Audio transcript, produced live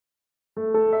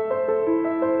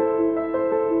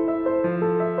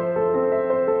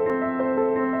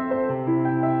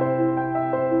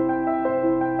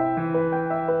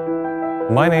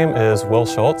My name is Will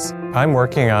Schultz. I'm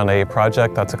working on a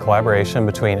project that's a collaboration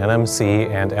between NMC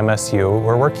and MSU.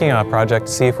 We're working on a project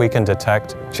to see if we can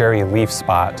detect cherry leaf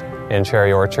spot in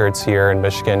cherry orchards here in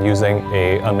Michigan using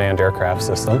an unmanned aircraft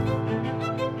system.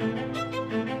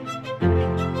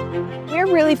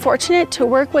 We're really fortunate to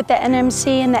work with the NMC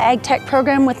and the Ag Tech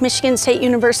program with Michigan State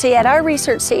University at our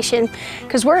research station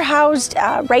because we're housed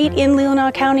right in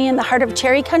Leelanau County in the heart of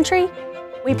cherry country.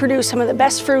 We produce some of the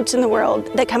best fruits in the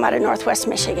world that come out of Northwest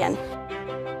Michigan.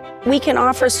 We can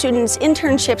offer students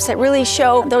internships that really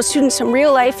show those students some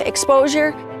real-life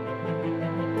exposure.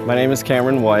 My name is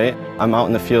Cameron White. I'm out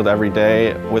in the field every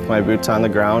day with my boots on the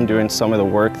ground doing some of the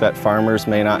work that farmers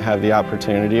may not have the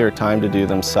opportunity or time to do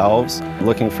themselves,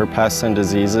 looking for pests and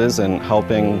diseases and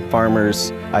helping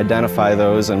farmers identify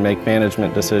those and make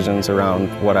management decisions around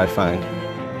what I find.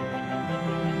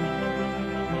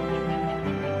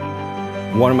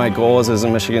 One of my goals as a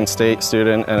Michigan State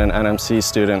student and an NMC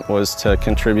student was to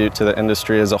contribute to the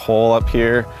industry as a whole up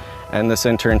here, and this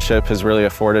internship has really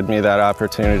afforded me that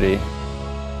opportunity.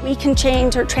 We can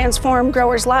change or transform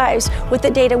growers' lives with the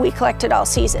data we collected all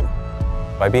season.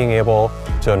 By being able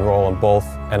to enroll in both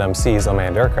NMC's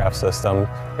unmanned aircraft system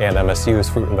and MSU's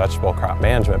fruit and vegetable crop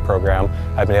management program,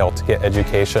 I've been able to get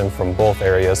education from both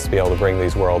areas to be able to bring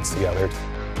these worlds together.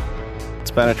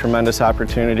 It's been a tremendous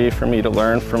opportunity for me to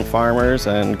learn from farmers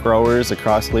and growers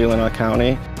across Leelanau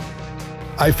County.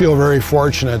 I feel very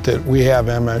fortunate that we have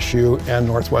MSU and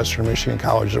Northwestern Michigan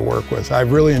College to work with.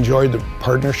 I've really enjoyed the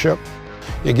partnership.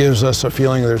 It gives us a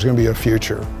feeling there's going to be a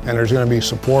future and there's going to be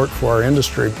support for our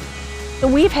industry.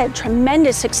 We've had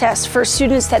tremendous success for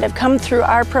students that have come through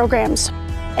our programs,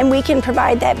 and we can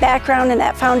provide that background and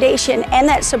that foundation and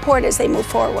that support as they move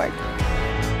forward.